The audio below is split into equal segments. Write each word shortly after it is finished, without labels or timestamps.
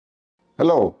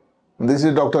Hello, this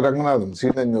is Dr. Ranganathan,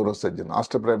 Senior Neurosurgeon,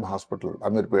 Aster Hospital,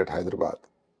 Amirpet, Hyderabad.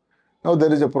 Now,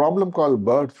 there is a problem called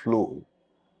bird flu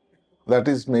that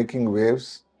is making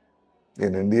waves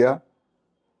in India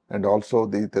and also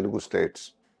the Telugu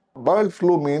states. Bird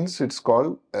flu means it's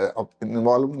called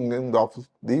involving of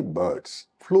the birds.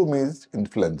 Flu means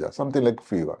influenza, something like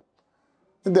fever.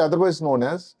 It's otherwise known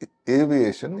as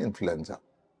aviation influenza.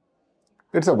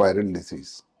 It's a viral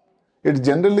disease. It's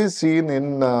generally seen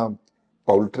in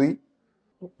poultry,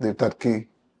 the turkey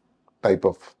type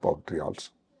of poultry also,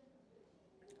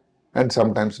 and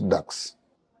sometimes ducks.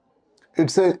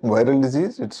 It's a viral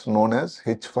disease. It's known as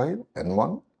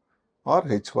H5N1 or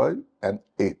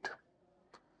H5N8.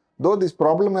 Though this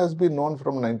problem has been known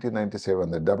from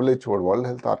 1997, the WHO, World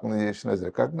Health Organization, has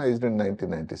recognized in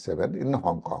 1997 in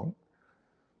Hong Kong.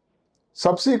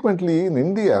 Subsequently, in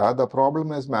India, the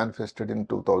problem has manifested in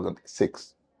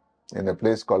 2006 in a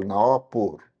place called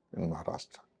Nawapur in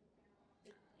Maharashtra.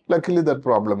 Luckily, that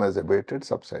problem has abated,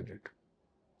 subsided.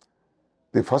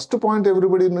 The first point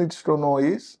everybody needs to know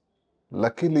is,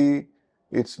 luckily,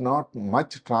 it's not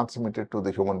much transmitted to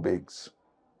the human beings.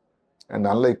 And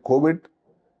unlike COVID,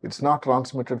 it's not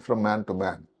transmitted from man to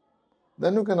man.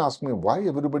 Then you can ask me, why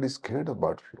everybody is scared of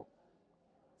bird flu?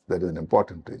 That is an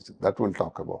important reason that we'll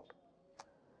talk about.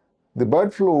 The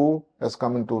bird flu has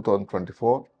come in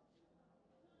 2024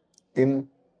 in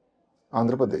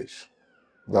Andhra Pradesh,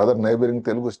 the other neighboring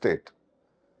Telugu state,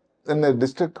 in a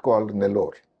district called Eluru.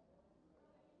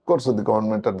 Of course, the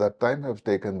government at that time has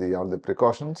taken all the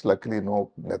precautions. Luckily, no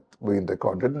death being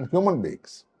recorded in human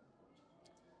beings.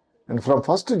 And from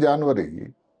 1st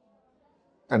January,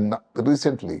 and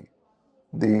recently,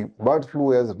 the bird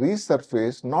flu has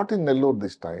resurfaced, not in Eluru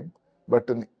this time, but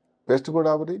in West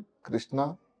Godavari,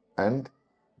 Krishna, and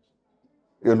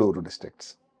Eluru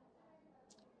districts.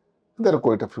 There are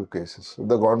quite a few cases.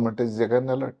 The government is again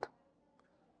alert.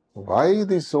 Why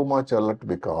this so much alert?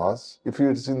 Because if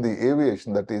it's in the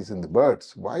aviation, that is in the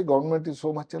birds, why government is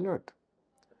so much alert?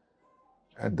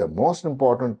 And the most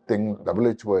important thing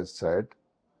WHO has said,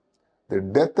 the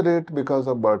death rate because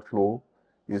of bird flu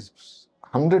is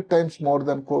 100 times more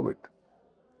than COVID.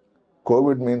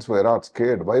 COVID means we're not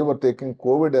scared. Why we're taking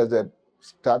COVID as a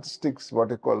statistics, what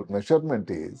you call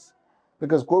measurement is,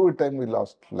 because COVID time we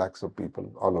lost lakhs of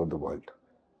people all over the world.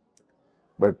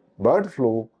 But bird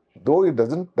flu, though it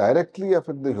doesn't directly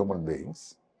affect the human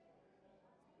beings,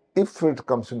 if it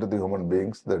comes into the human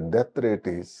beings, the death rate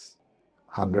is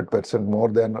 100% more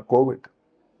than COVID.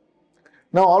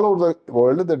 Now, all over the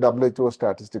world, the WHO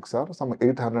statistics are some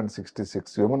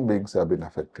 866 human beings have been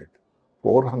affected.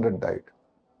 400 died.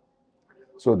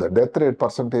 So, the death rate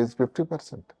percentage is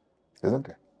 50%, isn't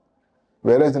it?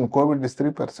 Whereas in COVID, it's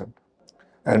 3%.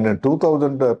 And in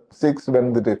 2006,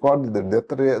 when the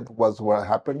death rate was what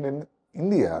happened in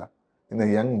India, in a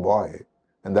young boy,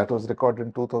 and that was recorded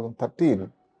in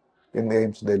 2013 in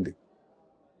AIIMS, Delhi.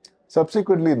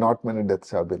 Subsequently, not many deaths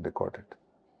have been recorded.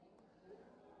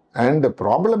 And the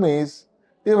problem is,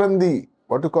 even the,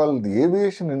 what you call the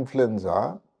aviation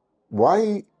influenza,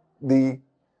 why the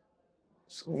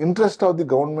interest of the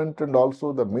government and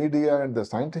also the media and the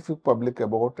scientific public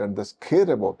about and the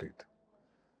scare about it?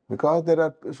 Because there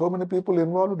are so many people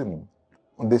involved in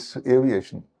this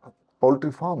aviation, poultry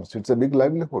farms. It's a big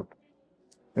livelihood.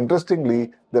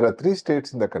 Interestingly, there are 3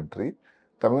 states in the country,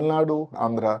 Tamil Nadu,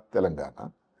 Andhra,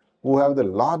 Telangana, who have the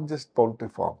largest poultry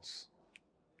farms.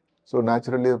 So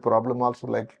naturally, the problem also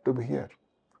likely to be here.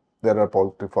 There are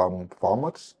poultry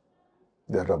farmers,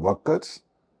 there are workers,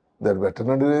 there are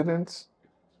veterinarians.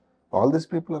 All these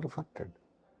people are affected.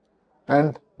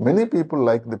 And many people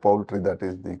like the poultry, that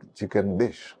is the chicken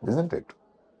dish, isn't it?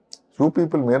 Few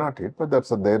people may not eat, but that's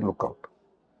their lookout.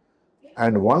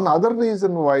 And one other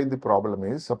reason why the problem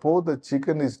is, suppose the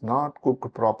chicken is not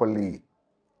cooked properly.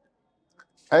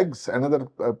 Eggs, another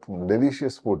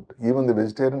delicious food. Even the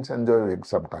vegetarians enjoy eggs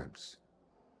sometimes.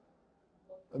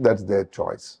 That's their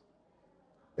choice.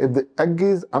 If the egg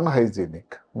is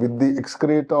unhygienic with the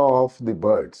excreta of the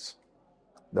birds,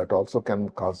 that also can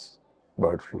cause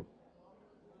bird flu.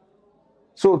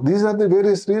 So these are the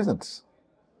various reasons.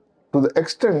 To the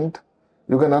extent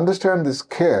you can understand this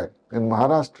scare in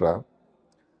Maharashtra,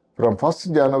 from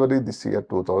 1st January this year,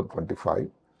 2025,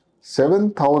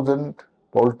 7,000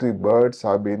 poultry birds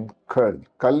have been culled.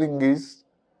 Culling is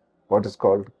what is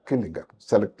called killing them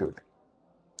selectively.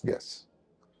 Yes.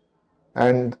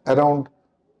 And around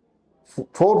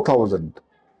 4,000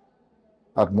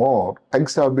 or more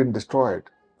eggs have been destroyed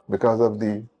because of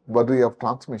the worry of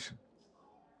transmission.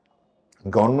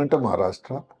 Government of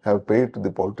Maharashtra have paid to the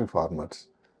poultry farmers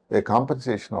a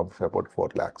compensation of about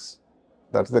 4 lakhs.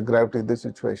 That's the gravity of the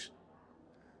situation.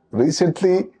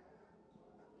 Recently,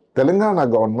 Telangana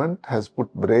government has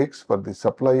put brakes for the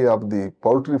supply of the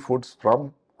poultry foods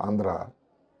from Andhra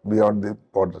beyond the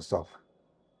borders of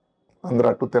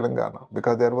Andhra to Telangana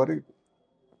because they are worried.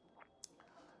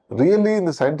 Really, in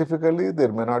the scientifically,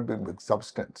 there may not be big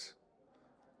substance.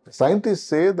 Scientists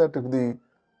say that if the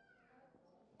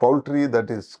poultry, that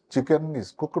is chicken,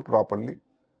 is cooked properly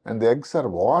and the eggs are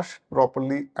washed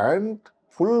properly and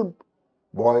full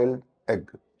boiled egg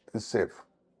is safe.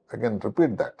 Again,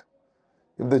 repeat that.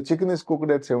 If the chicken is cooked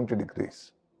at 70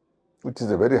 degrees, which is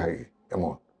a very high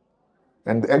amount,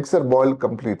 and the eggs are boiled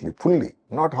completely, fully,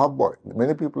 not half boiled.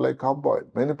 Many people like half boiled,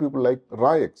 many people like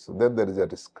raw eggs, then there is a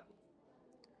risk.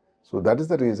 So that is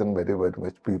the reason very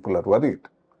much people are worried.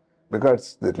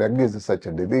 Because the egg is such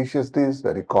a delicious dish,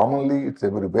 very commonly, it's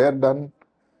everywhere done.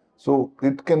 So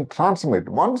it can transmit.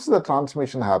 Once the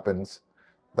transmission happens,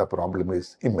 the problem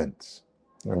is immense.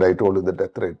 And I told you the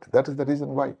death rate. That is the reason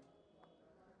why.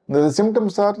 Now, the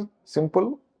symptoms are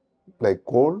simple, like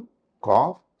cold,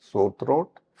 cough, sore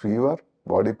throat, fever,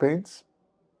 body pains.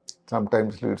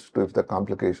 Sometimes leads to if the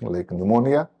complication like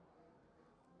pneumonia.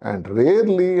 And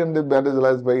rarely, and that is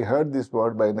as I heard this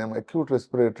word by name, acute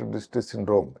respiratory distress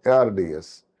syndrome,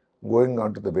 ARDS, going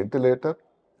onto the ventilator,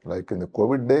 like in the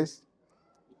COVID days.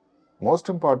 Most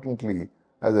importantly,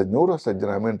 as a neurosurgeon,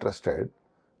 I am interested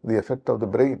the effect of the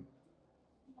brain.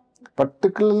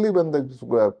 Particularly when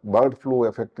the bird flu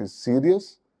effect is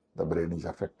serious, the brain is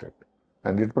affected.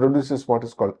 And it produces what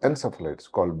is called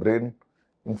encephalitis, called brain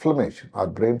inflammation or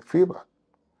brain fever,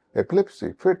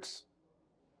 epilepsy, fits,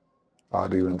 or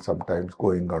even sometimes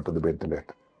going onto the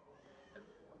ventilator.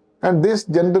 And this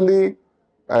generally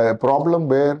a problem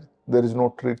where there is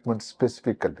no treatment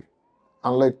specifically.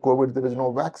 Unlike COVID, there is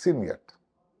no vaccine yet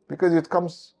because it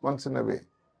comes once in a way.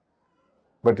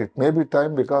 But it may be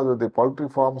time because of the poultry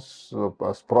farms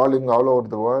sprawling all over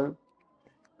the world,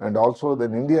 and also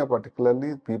in India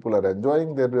particularly, people are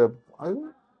enjoying their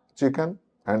chicken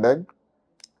and egg.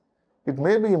 It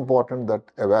may be important that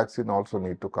a vaccine also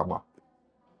need to come up.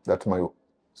 That's my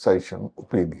suggestion,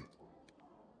 opinion.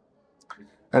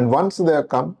 And once they have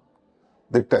come,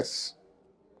 the tests.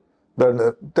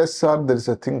 The tests are, there is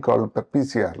a thing called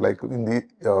PCR, like in the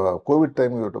COVID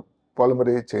time, you have to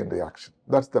polymerase chain reaction.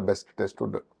 That's the best test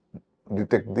to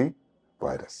detect the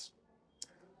virus.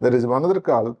 There is another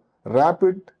called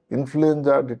rapid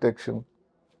influenza detection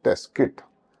test kit.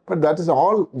 But that is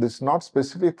all, this is not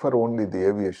specific for only the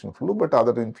aviation flu, but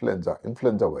other influenza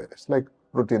virus, like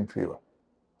routine fever.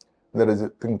 There is a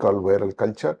thing called viral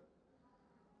culture.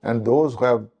 And those who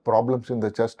have problems in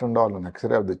the chest and all, an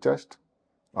X-ray of the chest,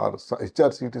 or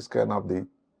HRCT scan of the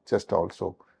chest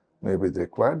also may be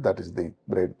required. That is the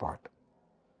brain part,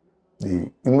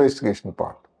 the investigation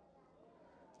part.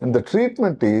 And the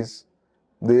treatment is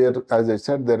there, as I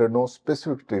said, there are no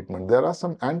specific treatment. There are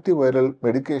some antiviral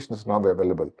medications now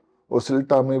available.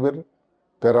 Oseltamivir,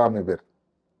 peramivir,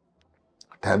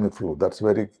 Tamiflu, that's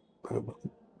very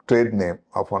trade name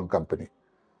of one company.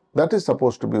 That is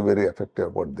supposed to be very effective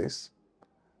about this.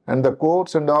 And the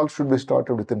course and all should be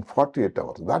started within 48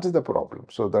 hours. That is the problem.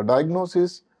 So the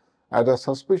diagnosis at a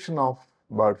suspicion of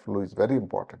bird flu is very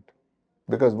important.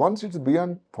 Because once it's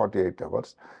beyond 48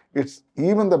 hours, it's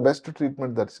even the best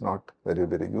treatment that's not very,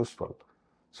 very useful.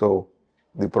 So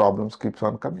the problems keeps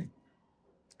on coming.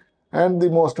 And the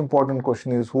most important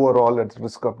question is who are all at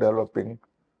risk of developing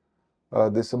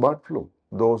this bird flu?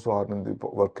 Those who are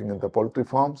working in the poultry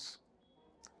farms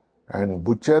and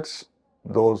butchers,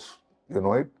 those, you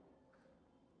know it.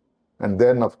 And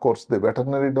then, of course, the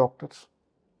veterinary doctors,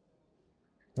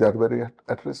 they are very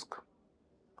at risk.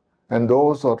 And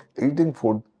those are eating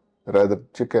food, rather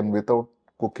chicken, without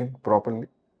cooking properly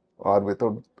or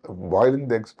without boiling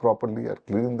the eggs properly or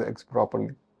cleaning the eggs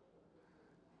properly.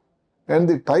 And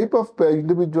the type of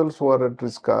individuals who are at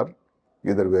risk are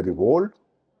either very old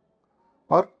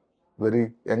or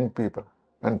very young people.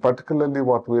 And particularly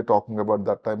what we are talking about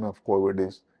that time of COVID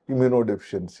is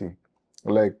immunodeficiency,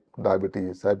 like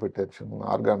diabetes, hypertension,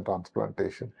 organ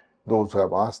transplantation, those who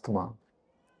have asthma,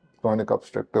 chronic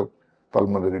obstructive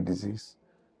pulmonary disease,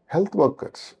 health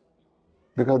workers,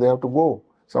 because they have to go.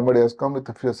 Somebody has come with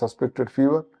a suspected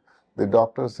fever, the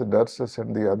doctors, the nurses,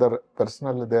 and the other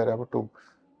personnel, they are able to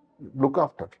look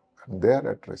after, and they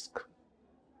are at risk.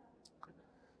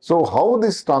 So how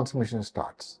this transmission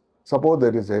starts? Suppose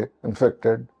there is a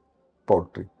infected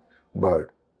poultry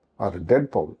bird or a dead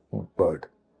bird.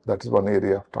 That is one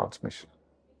area of transmission.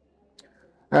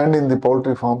 And in the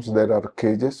poultry farms, there are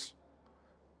cages,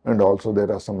 and also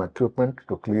there are some equipment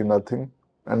to clean nothing,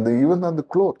 and even on the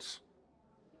clothes.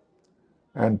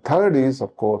 And third is,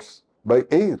 of course, by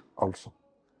air also.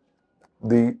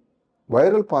 the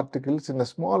viral particles in a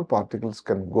small particles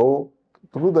can go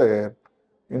through the air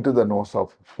into the nose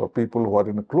of people who are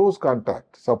in close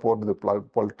contact. Suppose the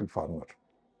poultry farmer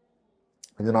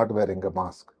is not wearing a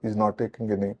mask, is not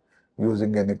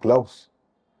using any gloves,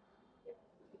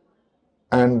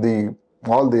 and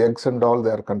all the eggs and all,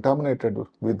 they are contaminated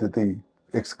with the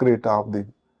excreta of the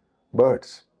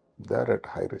birds. They are at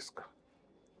high risk.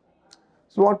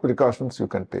 So what precautions you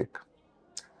can take?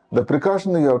 The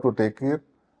precaution you have to take here,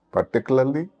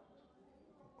 particularly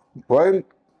while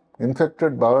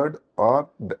infected bird or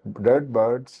dead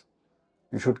birds,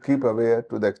 you should keep away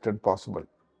to the extent possible.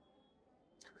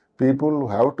 People who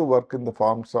have to work in the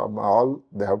farms,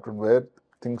 they have to wear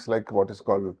things like what is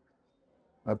called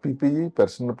PPE,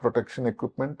 personal protection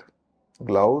equipment,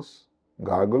 gloves,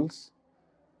 goggles,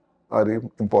 or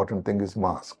important thing is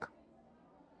mask.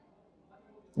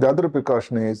 The other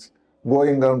precaution is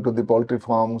going down to the poultry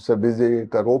farms, a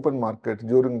visit or open market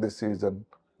during this season.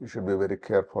 You should be very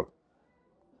careful.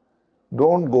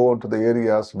 Don't go to the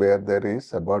areas where there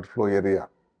is a bird flu area.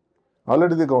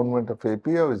 Already the government of AP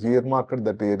has earmarked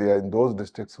that area in those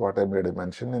districts what I made a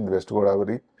mention in West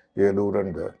Godavari, Eluru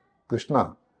and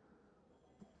Krishna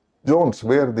zones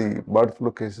where the bird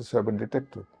flu cases have been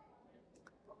detected.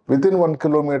 Within 1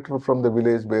 kilometer from the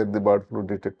village where the bird flu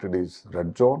detected is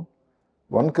red zone.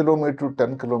 1 kilometer to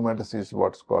 10 kilometers is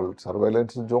what's called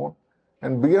surveillance zone.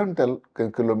 And beyond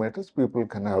 10 kilometers, people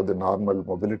can have the normal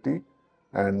mobility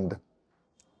and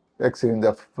exchange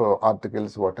of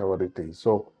articles, whatever it is.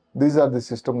 So these are the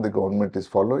system the government is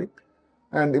following.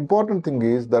 And important thing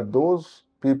is that those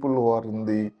people who are in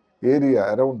the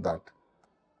area around that,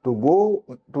 to go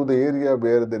to the area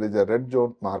where there is a red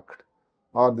zone marked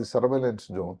or the surveillance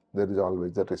zone, there is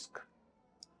always a risk.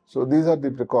 So these are the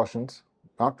precautions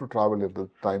not to travel at the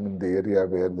time in the area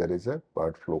where there is a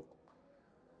bird flu.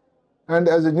 And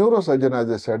as a neurosurgeon,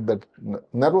 as I said, that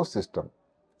nervous system,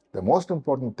 the most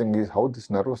important thing is how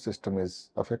this nervous system is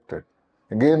affected.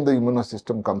 Again, the immune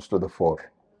system comes to the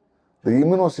fore. The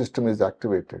immune system is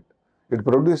activated. It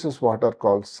produces what are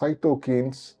called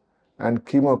cytokines and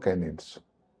chemokinins.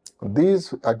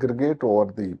 These aggregate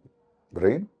over the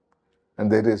brain,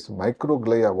 and there is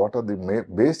microglia. What are the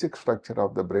basic structure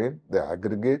of the brain? They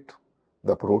aggregate,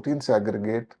 the proteins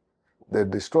aggregate, they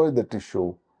destroy the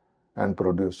tissue and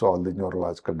produce all the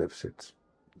neurological deficits.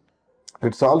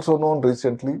 It's also known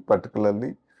recently,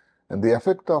 particularly, and the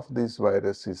effect of this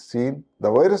virus is seen. The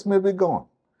virus may be gone,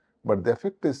 but the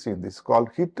effect is seen. This is called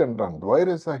hit and run. The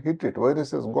virus has hit it,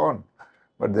 virus is gone,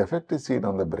 but the effect is seen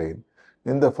on the brain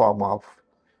in the form of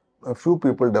a few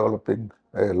people developing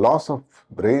a loss of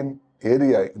brain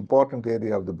area, important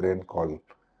area of the brain called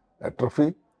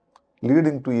atrophy,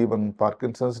 leading to even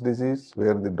Parkinson's disease,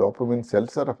 where the dopamine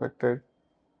cells are affected,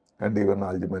 and even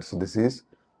Alzheimer's disease,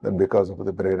 then because of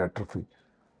the brain atrophy.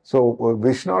 So we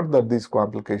wish not that these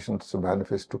complications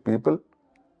manifest to people.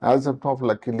 As of now,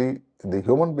 luckily, the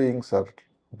human beings are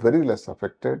very less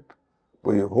affected.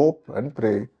 We hope and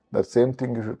pray that same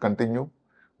thing should continue,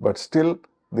 but still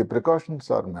the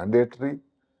precautions are mandatory,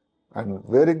 and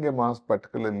wearing a mask,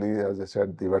 particularly, as I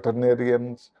said, the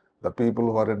veterinarians, the people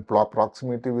who are in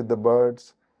proximity with the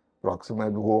birds,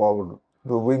 proximate who are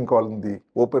doing calling the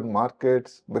open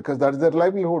markets, because that's their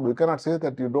livelihood. We cannot say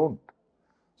that you don't.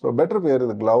 So better wear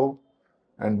the glove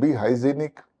and be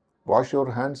hygienic. Wash your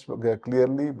hands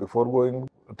clearly before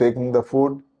taking the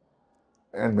food.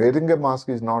 And wearing a mask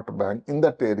is not a ban in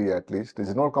that area, at least. There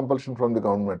is no compulsion from the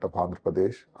government of Andhra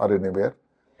Pradesh or anywhere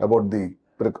about the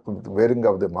wearing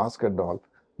of the mask and all.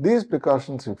 These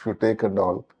precautions, if you take and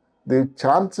all, the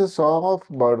chances of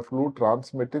bird flu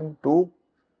transmitting to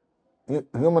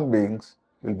human beings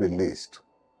will be least.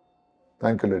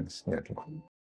 Thank you, ladies and gentlemen.